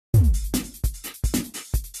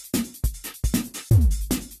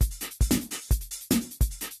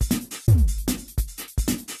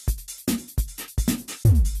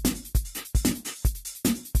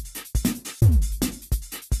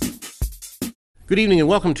Good evening and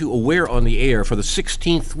welcome to Aware on the Air for the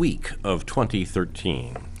 16th week of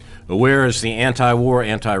 2013. Aware is the anti-war,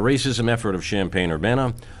 anti-racism effort of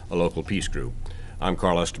Champaign-Urbana, a local peace group. I'm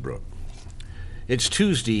Carl Estabrook. It's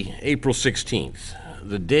Tuesday, April 16th,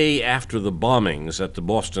 the day after the bombings at the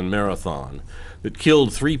Boston Marathon that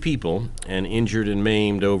killed 3 people and injured and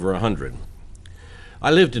maimed over 100.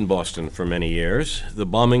 I lived in Boston for many years. The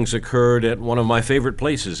bombings occurred at one of my favorite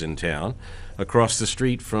places in town, across the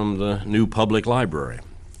street from the new public library.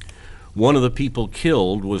 One of the people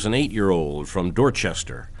killed was an 8-year-old from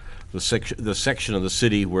Dorchester, the section of the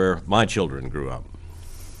city where my children grew up.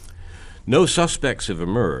 No suspects have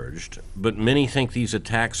emerged, but many think these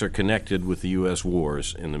attacks are connected with the U.S.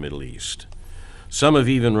 wars in the Middle East. Some have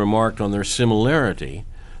even remarked on their similarity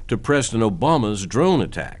to President Obama's drone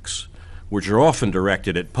attacks, which are often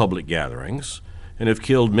directed at public gatherings and have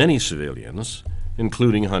killed many civilians,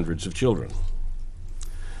 including hundreds of children.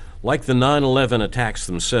 Like the 9/11 attacks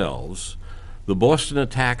themselves, the Boston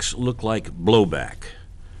attacks look like blowback,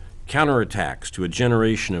 counterattacks to a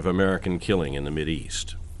generation of American killing in the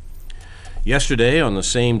Mideast. Yesterday, on the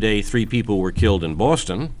same day 3 people were killed in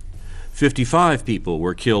Boston, 55 people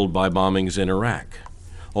were killed by bombings in Iraq,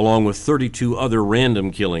 along with 32 other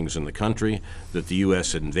random killings in the country that the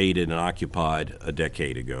U.S. invaded and occupied a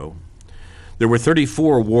decade ago. There were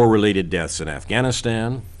 34 war-related deaths in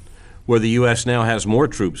Afghanistan, where the U.S. now has more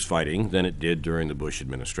troops fighting than it did during the Bush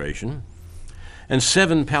administration, and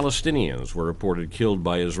 7 Palestinians were reported killed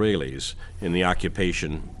by Israelis in the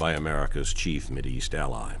occupation by America's chief Mideast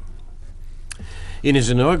ally. In his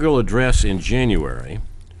inaugural address in January,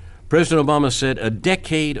 President Obama said a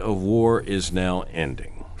decade of war is now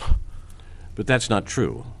ending. But that's not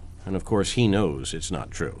true, and of course he knows it's not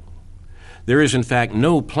true. There is in fact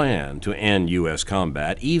no plan to end U.S.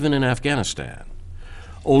 combat, even in Afghanistan,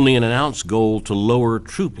 only an announced goal to lower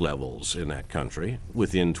troop levels in that country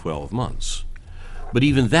within 12 months. But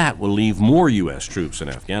even that will leave more U.S. troops in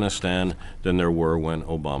Afghanistan than there were when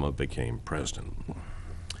Obama became president.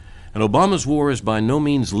 And Obama's war is by no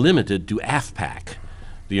means limited to AFPAC,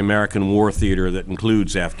 the American war theater that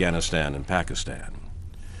includes Afghanistan and Pakistan.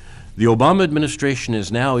 The Obama administration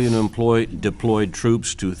has now even deployed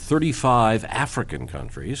troops to 35 African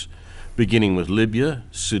countries, beginning with Libya,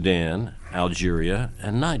 Sudan, Algeria,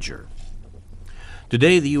 and Niger.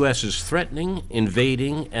 Today, the U.S. is threatening,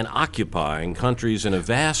 invading, and occupying countries in a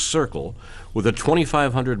vast circle with a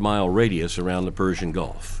 2,500-mile radius around the Persian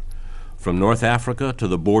Gulf, from North Africa to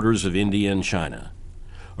the borders of India and China,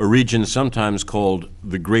 a region sometimes called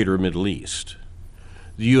the Greater Middle East.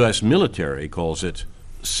 The U.S. military calls it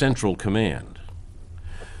Central Command.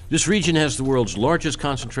 This region has the world's largest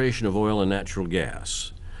concentration of oil and natural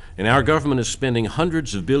gas, and our government is spending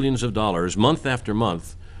hundreds of billions of dollars month after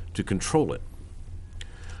month to control it.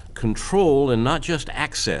 Control and not just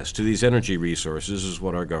access to these energy resources is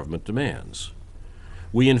what our government demands.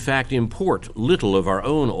 We in fact import little of our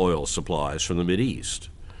own oil supplies from the Mideast.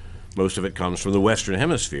 Most of it comes from the Western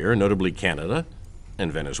Hemisphere, notably Canada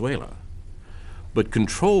and Venezuela. But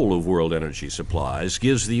control of world energy supplies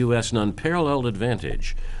gives the U.S. an unparalleled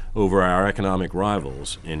advantage over our economic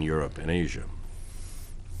rivals in Europe and Asia.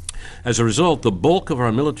 As a result, the bulk of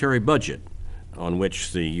our military budget, on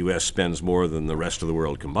which the U.S. spends more than the rest of the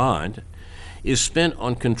world combined, is spent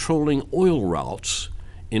on controlling oil routes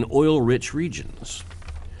in oil-rich regions.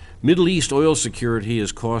 Middle East oil security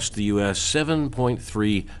has cost the U.S.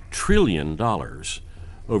 $7.3 trillion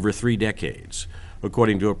over 3 decades,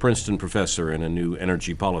 according to a Princeton professor in a new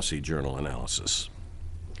Energy Policy Journal analysis.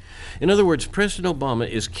 In other words, President Obama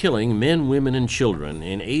is killing men, women, and children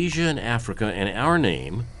in Asia and Africa in our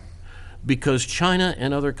name because China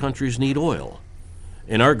and other countries need oil,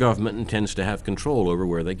 and our government intends to have control over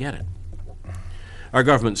where they get it. Our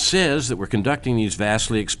government says that we're conducting these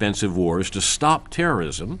vastly expensive wars to stop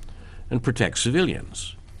terrorism and protect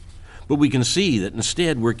civilians. But we can see that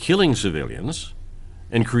instead we're killing civilians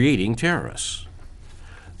and creating terrorists.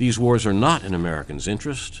 These wars are not in Americans'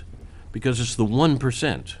 interest because it's the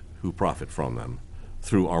 1% who profit from them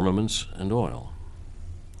through armaments and oil.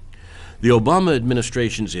 The Obama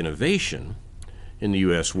administration's innovation in the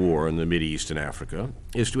U.S. war in the Mideast and Africa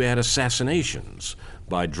is to add assassinations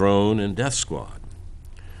by drone and death squad.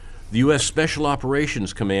 The U.S. Special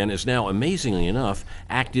Operations Command is now, amazingly enough,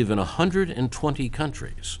 active in 120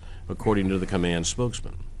 countries, according to the command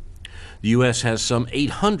spokesman. The U.S. has some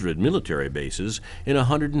 800 military bases in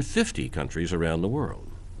 150 countries around the world.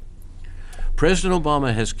 President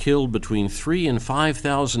Obama has killed between 3,000 and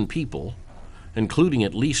 5,000 people, including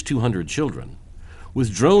at least 200 children,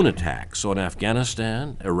 with drone attacks on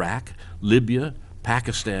Afghanistan, Iraq, Libya,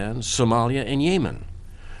 Pakistan, Somalia, and Yemen,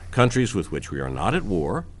 countries with which we are not at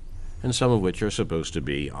war, and some of which are supposed to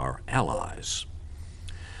be our allies.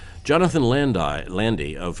 Jonathan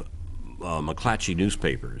Landy of McClatchy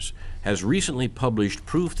Newspapers has recently published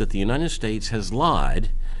proof that the United States has lied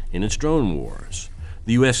in its drone wars.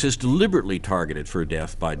 The U.S. has deliberately targeted for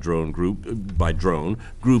death by drone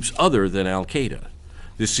groups other than Al-Qaeda.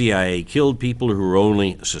 The CIA killed people who were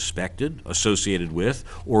only suspected, associated with,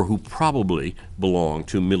 or who probably belonged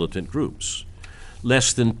to militant groups.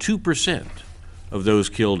 Less than 2% of those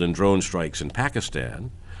killed in drone strikes in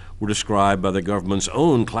Pakistan were described by the government's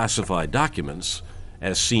own classified documents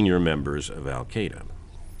as senior members of Al-Qaeda.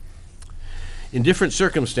 In different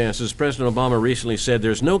circumstances, President Obama recently said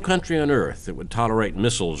there's no country on earth that would tolerate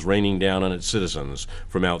missiles raining down on its citizens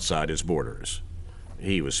from outside its borders.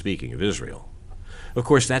 He was speaking of Israel. Of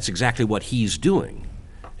course, that's exactly what he's doing,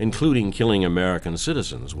 including killing American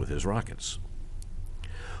citizens with his rockets.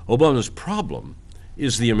 Obama's problem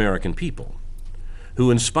is the American people, who,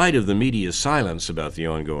 in spite of the media's silence about the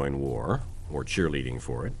ongoing war, or cheerleading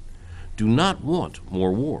for it, do not want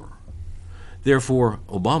more war. Therefore,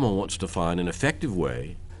 Obama wants to find an effective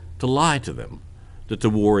way to lie to them that the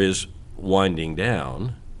war is winding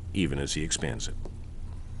down, even as he expands it.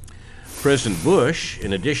 President Bush,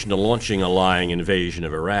 in addition to launching a lying invasion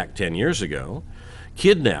of Iraq 10 years ago,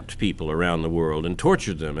 kidnapped people around the world and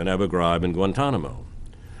tortured them in Abu Ghraib and Guantanamo.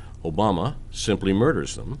 Obama simply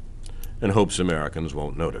murders them and hopes Americans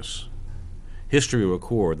won't notice. History will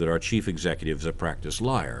record that our chief executive is a practiced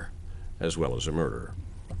liar as well as a murderer.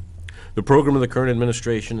 The program of the current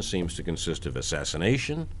administration seems to consist of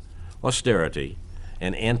assassination, austerity,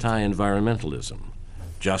 and anti-environmentalism,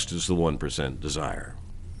 just as the 1% desire.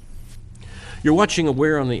 You're watching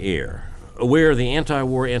Aware on the Air. Aware, the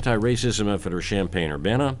anti-war, anti-racism effort of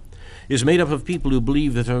Champaign-Urbana, is made up of people who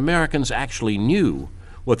believe that if Americans actually knew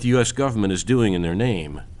what the U.S. government is doing in their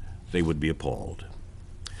name, they would be appalled.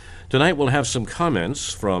 Tonight we'll have some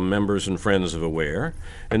comments from members and friends of Aware,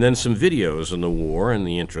 and then some videos on the war and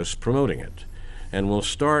the interests promoting it. And we'll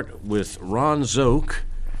start with Ron Zoke,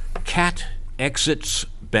 Cat Exits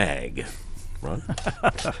Bag. Ron?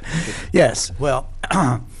 Yes, well,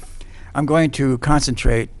 I'm going to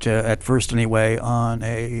concentrate, at first anyway, on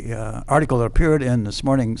an article that appeared in this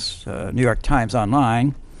morning's New York Times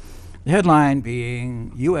Online. The headline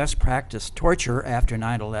being, U.S. Practiced Torture After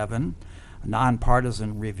 9/11, a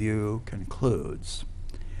Nonpartisan Review Concludes.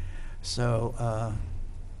 So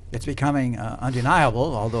it's becoming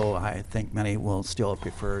undeniable, although I think many will still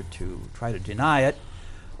prefer to try to deny it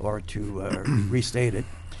or to restate it,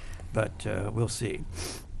 but we'll see.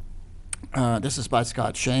 This is by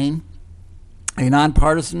Scott Shane. A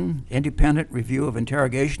nonpartisan, independent review of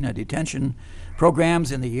interrogation and detention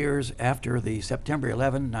programs in the years after the September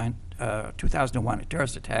 11, 2001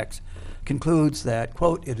 terrorist attacks concludes that,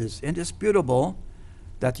 quote, it is indisputable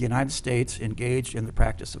that the United States engaged in the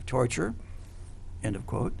practice of torture, end of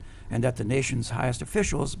quote, and that the nation's highest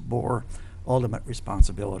officials bore ultimate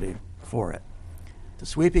responsibility for it. The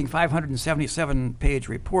sweeping 577-page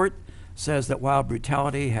report says that while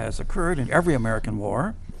brutality has occurred in every American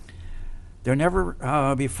war, there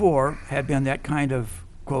never before had been that kind of,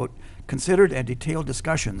 quote, considered and detailed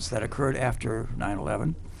discussions that occurred after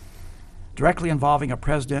 9/11, directly involving a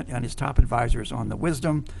president and his top advisors on the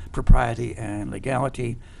wisdom, propriety, and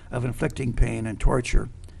legality of inflicting pain and torment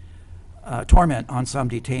on some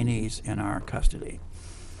detainees in our custody.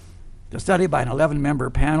 The study by an 11-member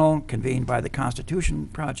panel convened by the Constitution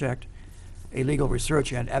Project, a legal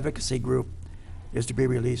research and advocacy group, is to be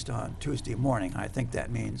released on Tuesday morning. I think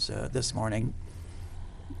that means this morning,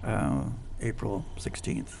 April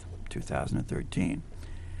 16th, 2013.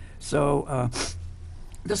 So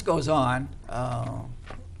this goes on.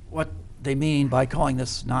 What they mean by calling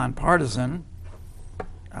this nonpartisan,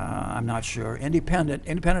 I'm not sure.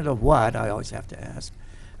 Independent of what, I always have to ask.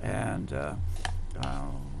 And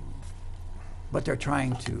what they're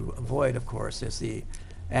trying to avoid, of course, is the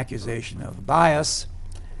accusation of bias,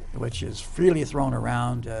 which is freely thrown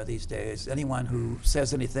around these days. Anyone who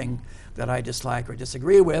says anything that I dislike or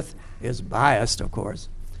disagree with is biased, of course.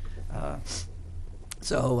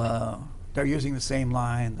 So they're using the same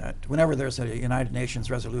line that whenever there's a United Nations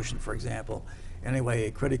resolution, for example,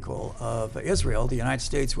 anyway critical of Israel, the United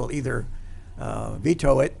States will either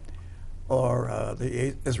veto it or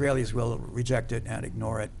the Israelis will reject it and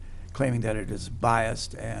ignore it, claiming that it is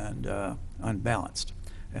biased and unbalanced,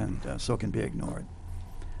 and so can be ignored.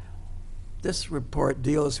 This report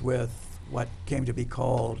deals with what came to be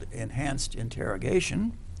called enhanced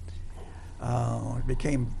interrogation. It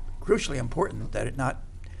became crucially important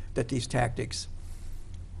that these tactics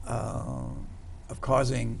of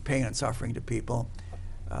causing pain and suffering to people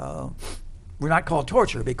were not called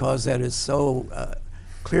torture because that is so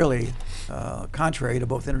clearly contrary to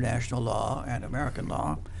both international law and American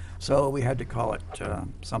law. So we had to call it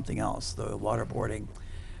something else, the waterboarding,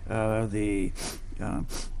 the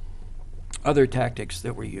other tactics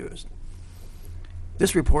that were used.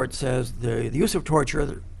 This report says the use of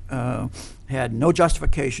torture had no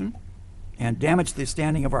justification and damaged the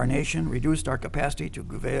standing of our nation, reduced our capacity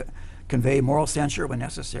to convey moral censure when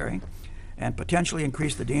necessary, and potentially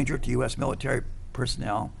increased the danger to U.S. military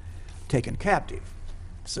personnel taken captive.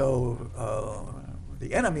 So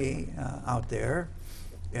the enemy out there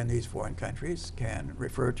in these foreign countries can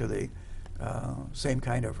refer to the same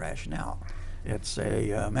kind of rationale. It's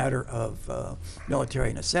a matter of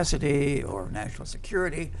military necessity or national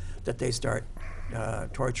security that they start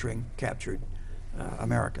torturing captured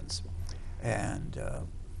Americans. And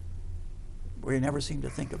we never seem to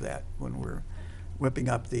think of that when we're whipping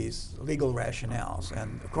up these legal rationales.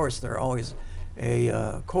 And of course, there are always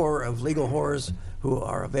a core of legal whores who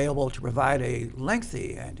are available to provide a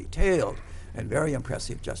lengthy and detailed and very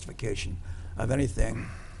impressive justification of anything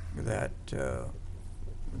that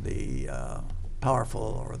the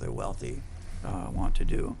powerful or the wealthy want to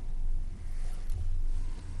do.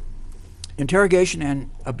 Interrogation and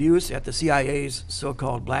abuse at the CIA's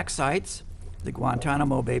so-called black sites, the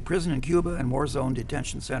Guantanamo Bay prison in Cuba, and war zone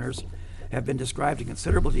detention centers have been described in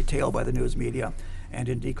considerable detail by the news media and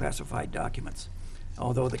in declassified documents,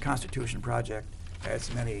 although the Constitution Project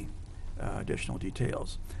adds many additional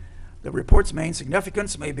details. The report's main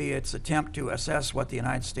significance may be its attempt to assess what the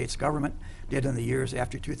United States government did in the years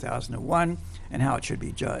after 2001 and how it should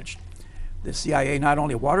be judged. The CIA not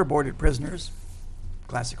only waterboarded prisoners,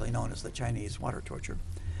 classically known as the Chinese water torture,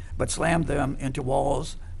 but slammed them into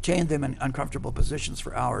walls, chained them in uncomfortable positions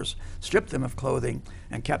for hours, stripped them of clothing,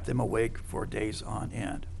 and kept them awake for days on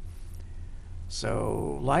end.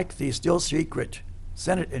 So, like the still secret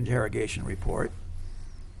Senate interrogation report,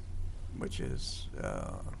 which is,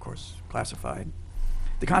 of course, classified,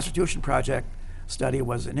 the Constitution Project study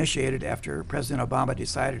was initiated after President Obama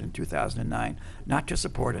decided in 2009 not to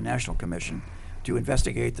support a national commission to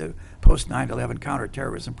investigate the post-9/11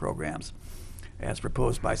 counterterrorism programs as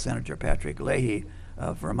proposed by Senator Patrick Leahy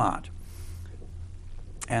of Vermont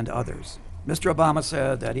and others. Mr. Obama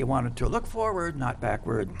said that he wanted to look forward, not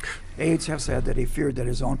backward. Aides have said that he feared that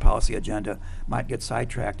his own policy agenda might get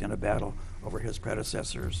sidetracked in a battle over his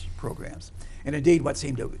predecessor's programs. And indeed, what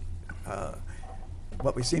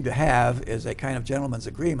we seem to have is a kind of gentleman's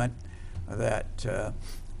agreement that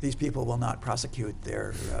these people will not prosecute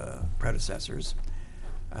their predecessors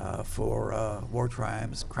for war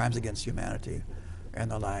crimes, crimes against humanity, and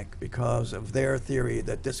the like, because of their theory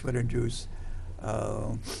that this would induce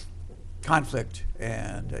conflict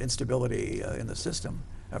and instability in the system,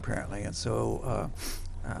 apparently. And so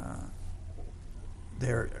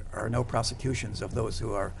there are no prosecutions of those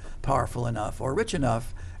who are powerful enough or rich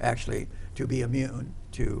enough, actually, to be immune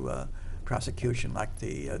to prosecution, like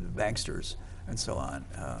the banksters and so on.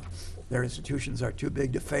 Their institutions are too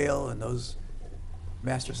big to fail, and those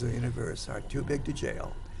masters of the universe are too big to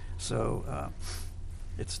jail. So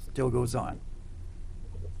it still goes on.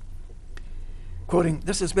 Quoting,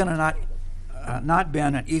 "This has been not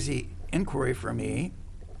been an easy inquiry for me,"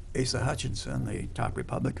 Asa Hutchinson, the top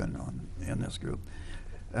Republican in this group,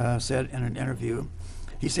 said in an interview.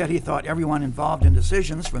 He said he thought everyone involved in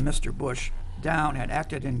decisions from Mr. Bush down had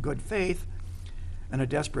acted in good faith in a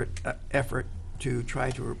desperate effort to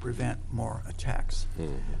try to prevent more attacks.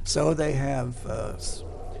 So they have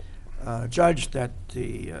judged that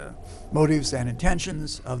the motives and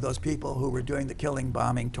intentions of those people who were doing the killing,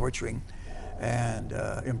 bombing, torturing, and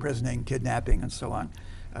imprisoning, kidnapping, and so on,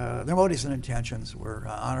 their motives and intentions were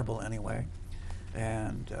honorable anyway.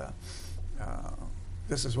 And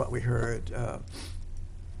this is what we heard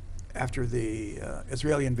after the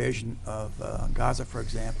Israeli invasion of Gaza, for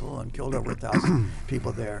example, and killed over 1,000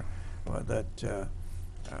 people there, that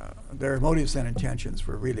their motives and intentions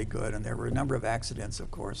were really good. And there were a number of accidents,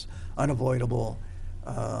 of course, unavoidable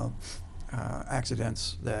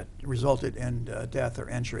accidents that resulted in death or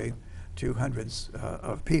injury to hundreds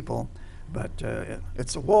of people. But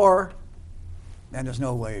it's a war, and there's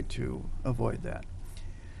no way to avoid that.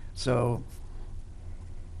 So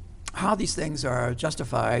how these things are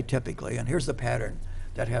justified typically, and here's the pattern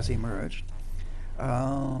that has emerged.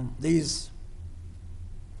 These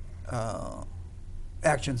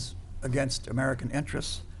actions against American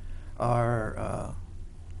interests are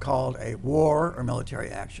called a war or military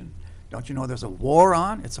action. Don't you know there's a war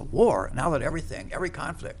on? It's a war. Now that every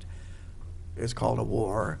conflict is called a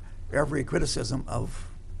war, every criticism of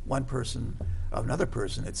one person, of another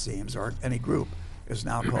person, it seems, or any group, is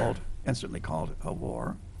now instantly called a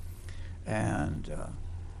war. And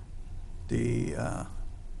the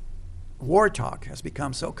war talk has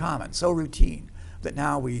become so common, so routine, that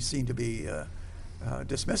now we seem to be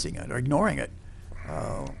dismissing it or ignoring it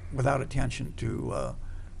without attention to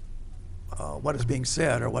what is being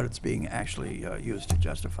said or what it's being actually used to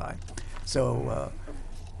justify. So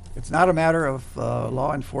it's not a matter of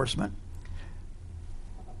law enforcement,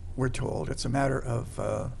 we're told. It's a matter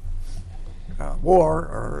of war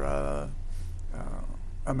or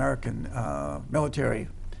American military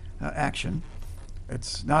action.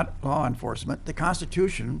 It's not law enforcement. The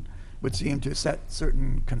Constitution would seem to set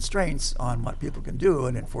certain constraints on what people can do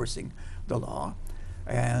in enforcing the law.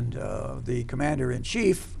 And the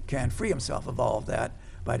commander-in-chief can free himself of all of that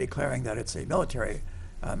by declaring that it's a military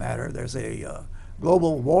matter. There's a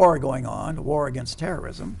global war going on, a war against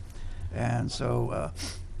terrorism. And so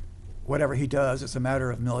whatever he does is a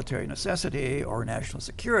matter of military necessity or national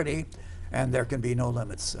security, and there can be no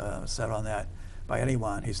limits set on that by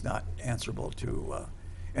anyone. He's not answerable to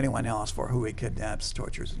anyone else for who he kidnaps,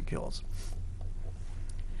 tortures, and kills.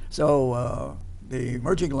 So the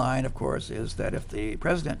emerging line, of course, is that if the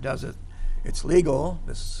president does it, it's legal.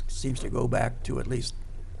 This seems to go back to at least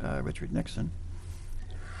Richard Nixon.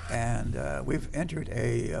 And we've entered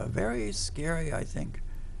a very scary, I think,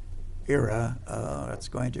 era that's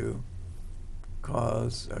going to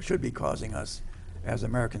cause, should be causing us as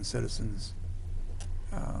American citizens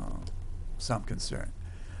some concern.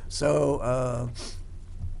 So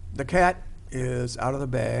the cat is out of the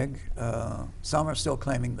bag. Some are still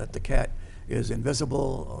claiming that the cat is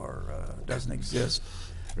invisible or doesn't exist,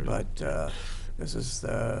 but this is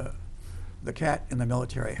the cat in the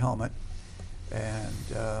military helmet,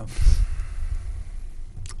 and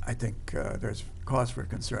I think there's cause for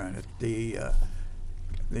concern. The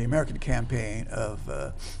American campaign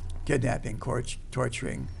of kidnapping,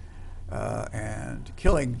 torturing, and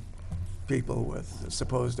killing people with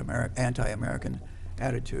supposed anti-American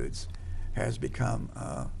attitudes has become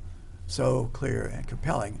so clear and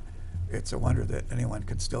compelling. It's a wonder that anyone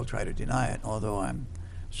could still try to deny it, although I'm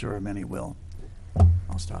sure many will.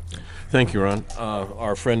 I'll stop there. Thank you, Ron.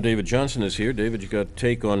 Our friend David Johnson is here. David, you got a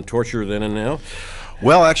take on torture then and now?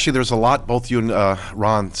 Well, actually, there's a lot both you and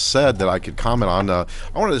Ron said that I could comment on. I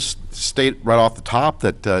want to state right off the top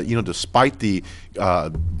that despite the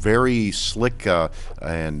very slick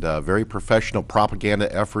and very professional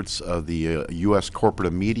propaganda efforts of the U.S.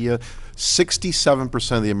 corporate media,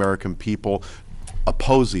 67% of the American people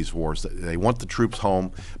oppose these wars. They want the troops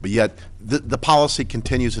home, but yet the policy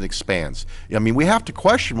continues and expands. I mean, we have to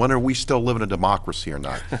question whether we still live in a democracy or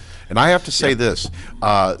not. And I have to say this,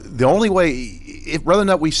 the only way, whether or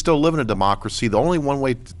not we still live in a democracy, the only one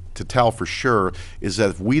way to tell for sure is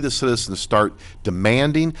that if we, the citizens, start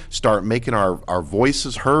demanding, start making our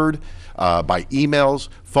voices heard by emails,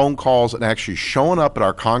 phone calls, and actually showing up at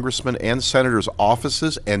our congressmen and senators'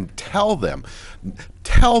 offices and tell them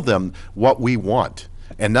what we want,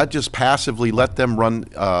 and not just passively let them run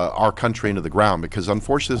our country into the ground, because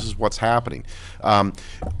unfortunately this is what's happening.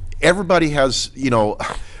 Everybody has,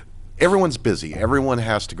 everyone's busy. Everyone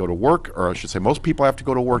has to go to work, or I should say most people have to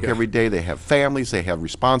go to work every day. They have families, they have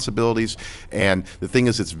responsibilities, and the thing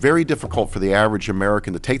is, it's very difficult for the average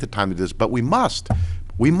American to take the time to do this, but we must.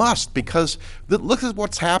 We must, because look at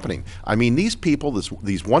what's happening. I mean, these people, these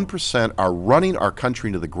 1% are running our country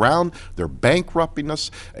into the ground. They're bankrupting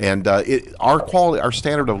us, and our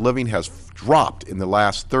standard of living has dropped in the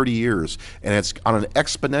last 30 years, and it's on an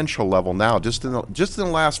exponential level now, just in the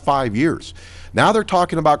last 5 years. Now they're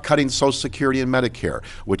talking about cutting Social Security and Medicare,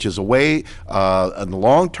 which is a way, in the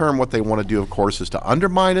long term, what they want to do, of course, is to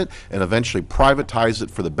undermine it and eventually privatize it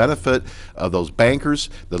for the benefit of those bankers,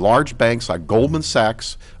 the large banks like Goldman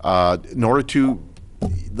Sachs, in order to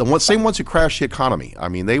same ones who crash the economy. I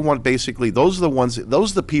mean, they want basically, those are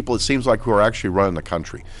the people, it seems like, who are actually running the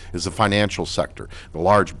country, is the financial sector, the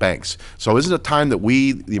large banks. So isn't it time that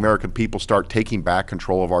we, the American people, start taking back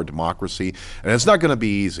control of our democracy? And it's not going to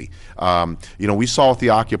be easy. We saw with the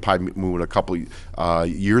Occupy movement a couple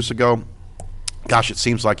years ago. Gosh, it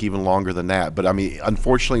seems like even longer than that. But I mean,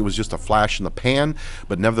 unfortunately, it was just a flash in the pan.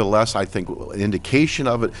 But nevertheless, I think an indication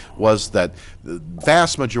of it was that the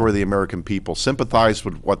vast majority of the American people sympathized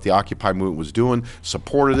with what the Occupy movement was doing,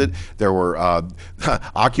 supported it. There were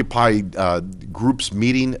Occupy groups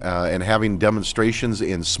meeting and having demonstrations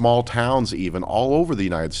in small towns, even all over the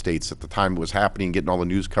United States at the time it was happening, getting all the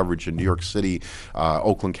news coverage in New York City,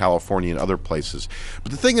 Oakland, California, and other places.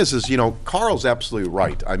 But the thing is Carl's absolutely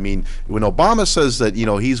right. I mean, when Obama says that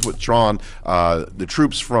he's withdrawn the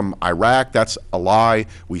troops from Iraq. That's a lie.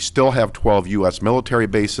 We still have 12 U.S. military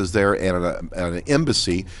bases there and an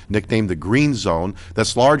embassy nicknamed the Green Zone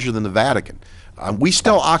that's larger than the Vatican. We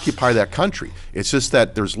still occupy that country. It's just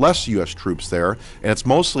that there's less U.S. troops there, and it's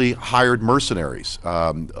mostly hired mercenaries,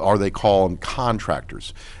 or they call them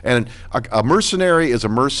contractors. And a mercenary is a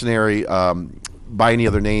mercenary by any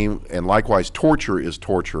other name, and likewise torture is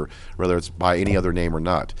torture, whether it's by any other name or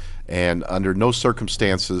not. And under no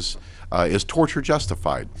circumstances is torture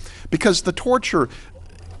justified. Because the torture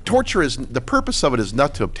is, the purpose of it is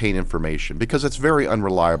not to obtain information, because it's very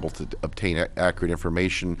unreliable to obtain accurate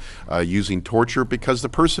information using torture, because the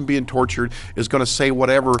person being tortured is going to say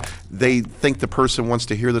whatever they think the person wants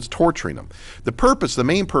to hear that's torturing them. The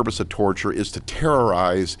main purpose of torture is to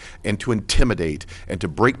terrorize and to intimidate and to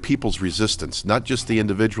break people's resistance, not just the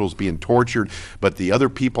individuals being tortured, but the other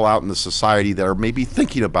people out in the society that are maybe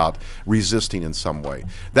thinking about resisting in some way.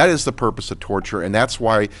 That is the purpose of torture, and that's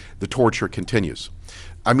why the torture continues.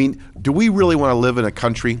 I mean, do we really want to live in a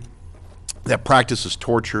country that practices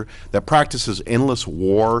torture, that practices endless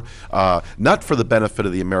war, not for the benefit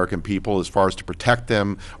of the American people as far as to protect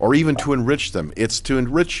them or even to enrich them? It's to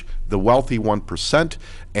enrich the wealthy 1%,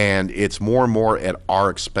 and it's more and more at our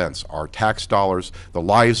expense, our tax dollars, the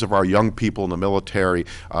lives of our young people in the military,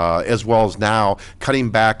 as well as now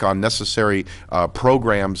cutting back on necessary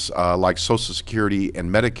programs like Social Security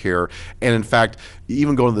and Medicare, and in fact,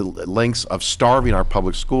 even going to the lengths of starving our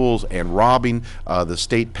public schools and robbing the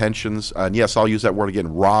state pensions. And yes, I'll use that word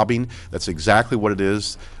again, robbing. That's exactly what it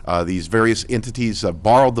is. These various entities have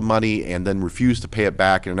borrowed the money and then refused to pay it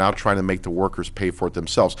back, and are now trying to make the workers pay for it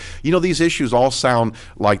themselves. These issues all sound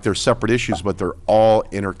like they're separate issues, but they're all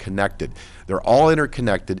interconnected. They're all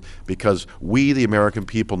interconnected because we, the American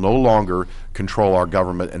people, no longer control our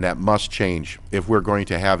government, and that must change if we're going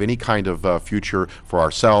to have any kind of future for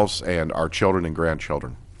ourselves and our children and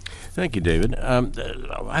grandchildren. Thank you, David.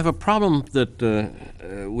 I have a problem that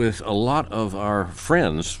with a lot of our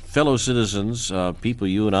friends, fellow citizens, people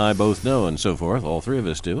you and I both know and so forth, all three of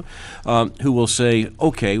us do, who will say,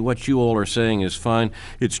 okay, what you all are saying is fine,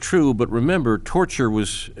 it's true, but remember, torture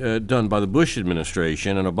was done by the Bush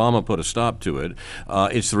administration, and Obama put a stop to it.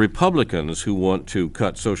 It's the Republicans who want to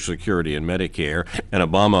cut Social Security and Medicare, and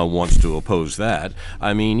Obama wants to oppose that.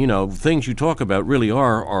 I mean, things you talk about really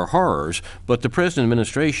are horrors, but the present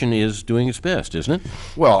administration is doing its best, isn't it?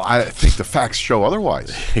 Well, I think the facts show otherwise.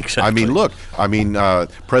 Exactly. I mean, look,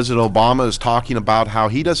 President Obama is talking about how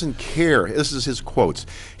he doesn't care. This is his quotes.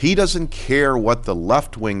 He doesn't care what the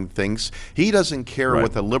left wing thinks. He doesn't care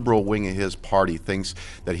what the liberal wing of his party thinks,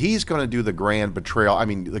 that he's going to do the grand betrayal,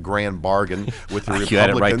 the grand bargain with the Republicans. You had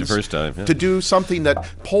it right the first time. Yeah. To do something that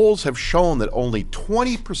polls have shown that only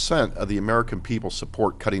 20% of the American people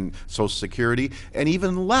support cutting Social Security, and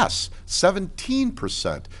even less,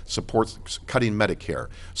 17% supports cutting Medicare.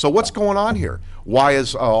 So what's going on here? Why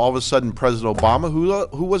is all of a sudden President Obama,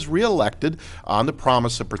 who was reelected on the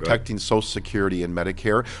promise of protecting Social Security and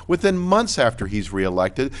Medicare, within months after he's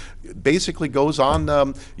reelected, basically goes on,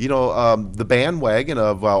 the bandwagon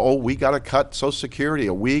of, we got to cut Social Security,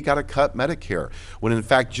 or we got to cut Medicare, when in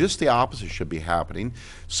fact just the opposite should be happening.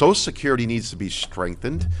 Social Security needs to be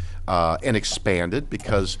strengthened and expanded,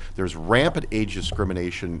 because there's rampant age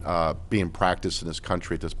discrimination being practiced in this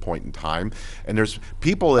country at this point in time, and there's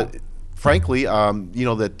people that frankly,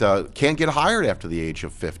 that can't get hired after the age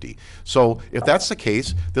of 50. So if that's the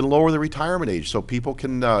case, then lower the retirement age so people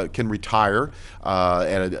can retire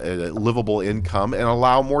at a livable income and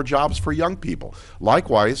allow more jobs for young people.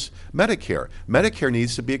 Likewise, Medicare. Medicare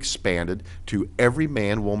needs to be expanded to every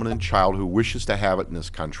man, woman, and child who wishes to have it in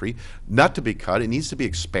this country, not to be cut. It needs to be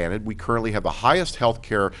expanded. We currently have the highest health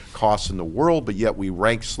care costs in the world, but yet we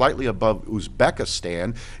rank slightly above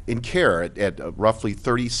Uzbekistan in care at roughly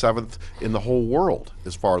 37th in the whole world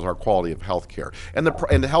as far as our quality of health care. And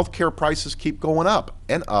the health care prices keep going up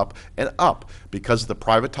and up and up because of the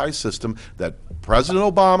privatized system that President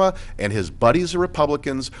Obama and his buddies the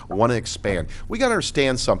Republicans want to expand. We got to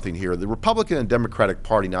understand something here. The Republican and Democratic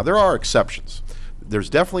Party, now there are exceptions. There's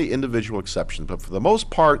definitely individual exceptions, but for the most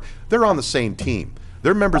part, they're on the same team.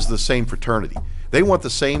 They're members of the same fraternity. They want the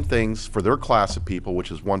same things for their class of people,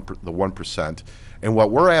 which is the 1%. And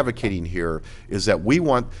what we're advocating here is that we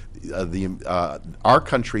want our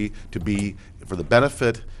country to be for the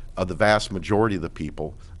benefit of the vast majority of the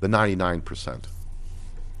people, the 99%.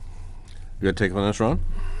 You got to take on this, Ron?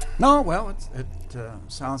 No, well, it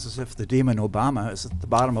sounds as if the demon Obama is at the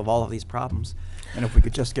bottom of all of these problems. And if we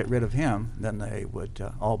could just get rid of him, then they would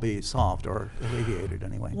all be solved or alleviated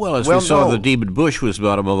anyway. Well, as Well, we saw, no. the David Bush was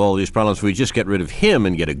bottom of all these problems. We just get rid of him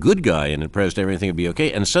and get a good guy in and president, everything would be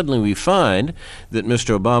okay. And suddenly we find that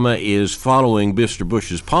Mr. Obama is following Mr.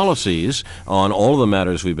 Bush's policies on all of the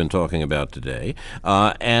matters we've been talking about today,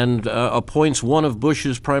 and appoints one of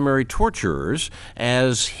Bush's primary torturers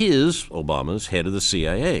as Obama's head of the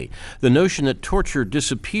CIA. The notion that torture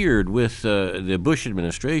disappeared with the Bush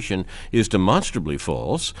administration is demonstrably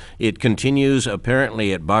false. It continues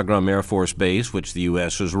apparently at Bagram Air Force Base, which the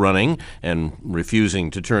U.S. is running and refusing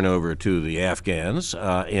to turn over to the Afghans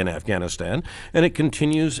in Afghanistan, and it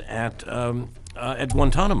continues at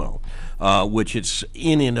Guantanamo, which it's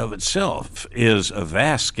in and of itself is a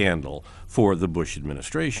vast scandal for the Bush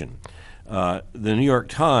administration. The New York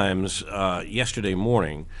Times yesterday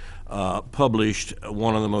morning published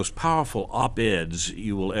one of the most powerful op-eds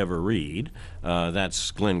you will ever read.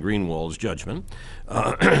 That's Glenn Greenwald's judgment.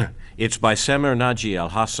 It's by Samir Naji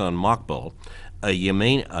al-Hassan Maqbal, a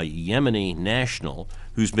Yemeni national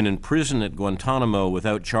who's been in prison at Guantanamo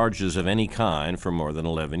without charges of any kind for more than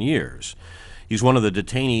 11 years. He's one of the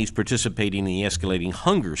detainees participating in the escalating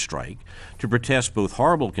hunger strike to protest both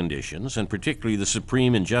horrible conditions and particularly the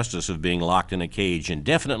supreme injustice of being locked in a cage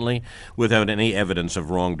indefinitely without any evidence of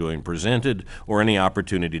wrongdoing presented or any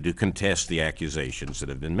opportunity to contest the accusations that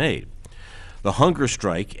have been made. The hunger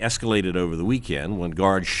strike escalated over the weekend when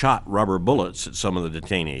guards shot rubber bullets at some of the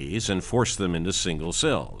detainees and forced them into single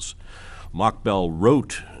cells. Maqbal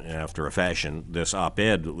wrote, after a fashion, this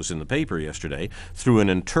op-ed that was in the paper yesterday through an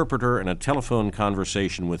interpreter and a telephone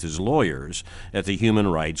conversation with his lawyers at the human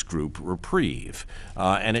rights group Reprieve.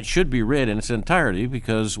 And it should be read in its entirety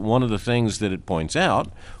because one of the things it points out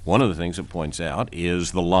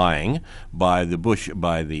is the lying by the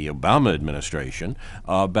Obama administration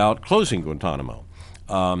about closing Guantanamo.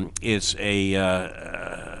 It's a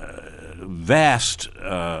vast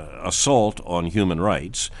assault on human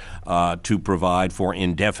rights to provide for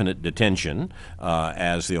indefinite detention,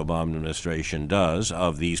 as the Obama administration does,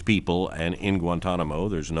 of these people. And in Guantanamo,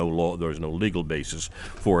 there's no legal basis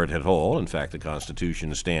for it at all. In fact, the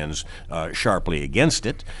Constitution stands sharply against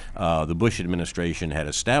it. The Bush administration had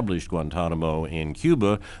established Guantanamo in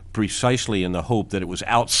Cuba precisely in the hope that it was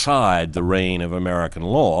outside the reign of American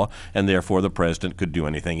law, and therefore the president could do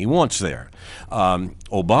anything he wants there.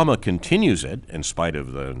 Obama continues it, in spite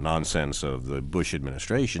of the nonsense of the Bush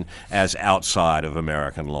administration, as outside of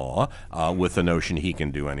American law, with the notion he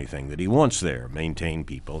can do anything that he wants there, maintain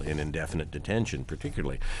people in indefinite detention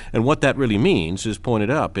particularly. And what that really means is pointed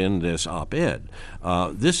up in this op-ed.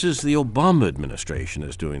 This is the Obama administration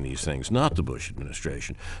that's doing these things, not the Bush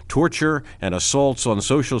administration. Torture and assaults on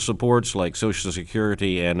social supports like Social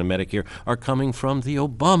Security and Medicare are coming from the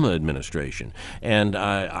Obama administration. And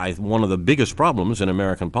one of the biggest problems in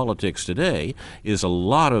American politics today is a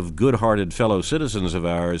lot of good-hearted fellow citizens of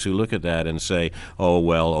ours who look at that and say, oh,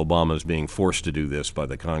 well, Obama's being forced to do this by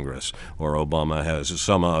the Congress, or Obama has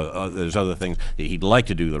there's other things. He'd like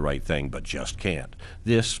to do the right thing, but just can't.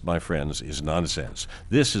 This, my friends, is nonsense.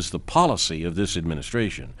 This is the policy of this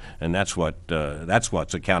administration, and that's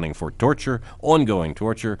what's accounting for torture, ongoing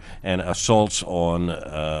torture, and assaults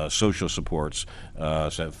on social supports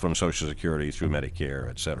from Social Security through Medicare,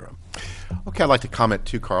 et cetera. Okay, I'd like to comment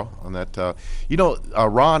too, Carl, on that.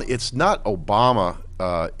 Ron, it's not Obama.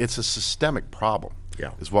 It's a systemic problem,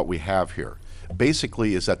 is what we have here.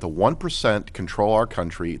 Basically, is that the 1% control our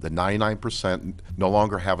country, the 99% no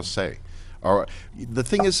longer have a say. The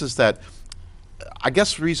thing is that I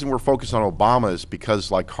guess the reason we're focused on Obama is because,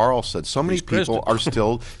 like Carl said, so many people are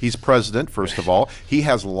still, he's president, first of all. He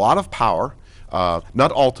has a lot of power.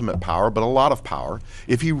 Not ultimate power, but a lot of power.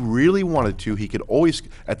 If he really wanted to, he could always,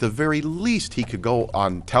 at the very least, he could go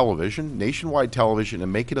on television, nationwide television,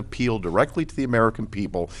 and make an appeal directly to the American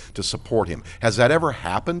people to support him. Has that ever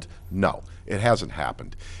happened? No, it hasn't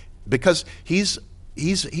happened, because he's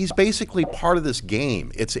basically part of this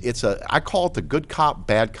game. I call it the good cop,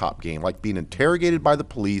 bad cop game, like being interrogated by the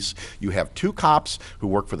police. You have two cops who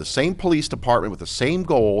work for the same police department with the same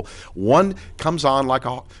goal. One comes on like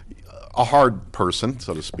a hard person,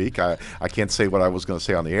 so to speak. I can't say what I was going to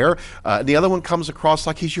say on the air. The other one comes across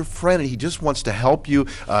like he's your friend and he just wants to help you.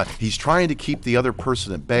 He's trying to keep the other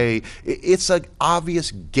person at bay. It's an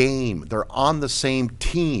obvious game. They're on the same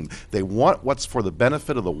team. They want what's for the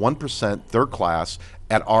benefit of the 1%, their class,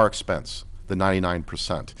 at our expense. the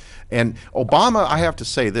 99%. And Obama, I have to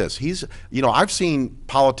say this, I've seen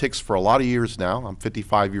politics for a lot of years now. I'm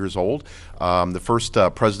 55 years old. The first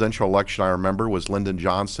presidential election I remember was Lyndon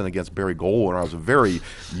Johnson against Barry Gold when I was a very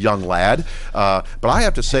young lad. But I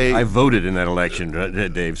have to say, I voted in that election,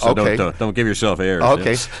 Dave. So Okay. don't give yourself airs.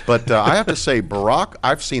 okay, but I have to say, Barack,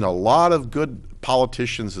 I've seen a lot of good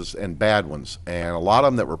politicians and bad ones, and a lot of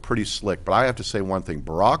them that were pretty slick. But I have to say one thing: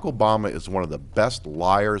 Barack Obama is one of the best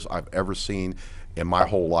liars I've ever seen in my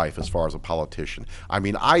whole life as far as a politician. I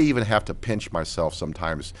mean, I even have to pinch myself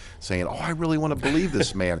sometimes saying, oh, I really want to believe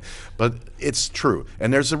this man. But it's true.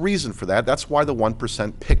 And there's a reason for that. That's why the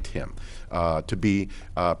 1% picked him to be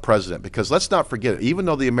president. Because let's not forget, even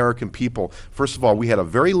though the American people, first of all, we had a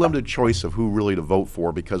very limited choice of who really to vote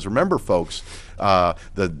for. Because remember, folks,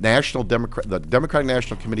 the Democratic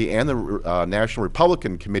National Committee and the National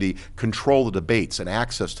Republican Committee control the debates and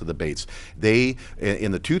access to debates. They,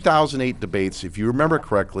 in the 2008 debates, if you remember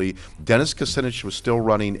correctly, Dennis Kucinich was still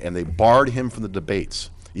running, and they barred him from the debates,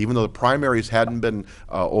 even though the primaries hadn't been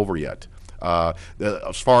over yet.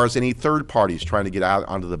 As far as any third parties trying to get out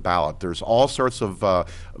onto the ballot, there's all sorts of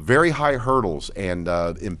very high hurdles and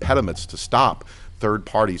impediments to stop third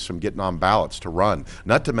parties from getting on ballots to run.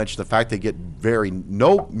 Not to mention the fact they get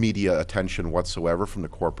no media attention whatsoever from the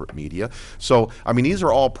corporate media. So, I mean, these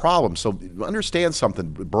are all problems. So understand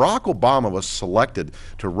something. Barack Obama was selected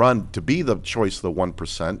to run, to be the choice of the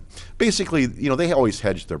 1%. Basically, they always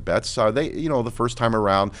hedged their bets. The first time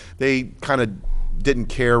around, they kind of didn't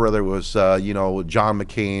care whether it was, John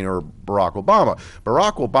McCain or Barack Obama.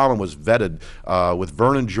 Barack Obama was vetted with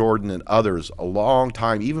Vernon Jordan and others a long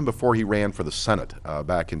time, even before he ran for the Senate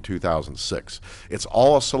back in 2006. It's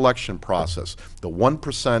all a selection process. The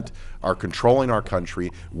 1% are controlling our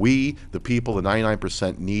country. We, the people, the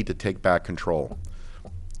 99%, need to take back control.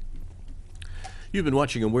 You've been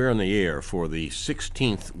watching Aware on the Air for the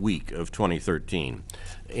 16th week of 2013.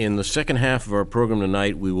 In the second half of our program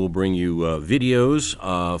tonight, we will bring you videos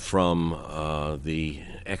from the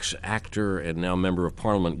ex-actor and now Member of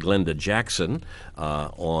Parliament Glenda Jackson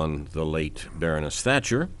on the late Baroness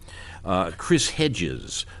Thatcher, Chris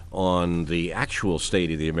Hedges on the actual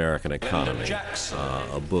state of the American economy,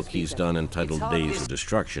 a book he's done entitled Days of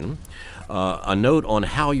Destruction, a note on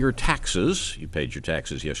how your taxes, you paid your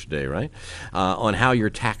taxes yesterday, right, on how your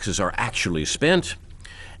taxes are actually spent,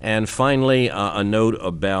 and finally a note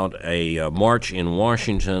about a march in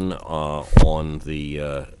Washington on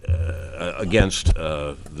the against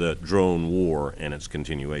the drone war and its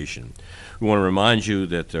continuation. We want to remind you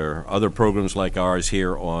that there are other programs like ours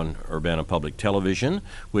here on Urbana Public Television,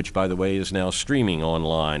 which, by the way, is now streaming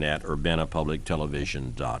online at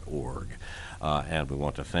urbanapublictelevision.org. And we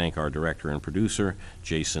want to thank our director and producer,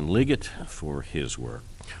 Jason Liggett, for his work.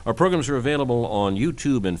 Our programs are available on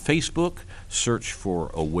YouTube and Facebook. Search for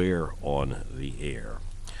Aware on the Air.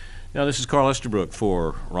 Now, this is Carl Estabrook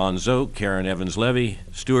for Ron Zoke, Karen Evans-Levy,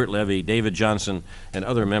 Stuart Levy, David Johnson, and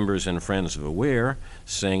other members and friends of Aware,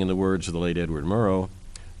 saying in the words of the late Edward Murrow,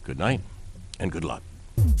 good night and good luck.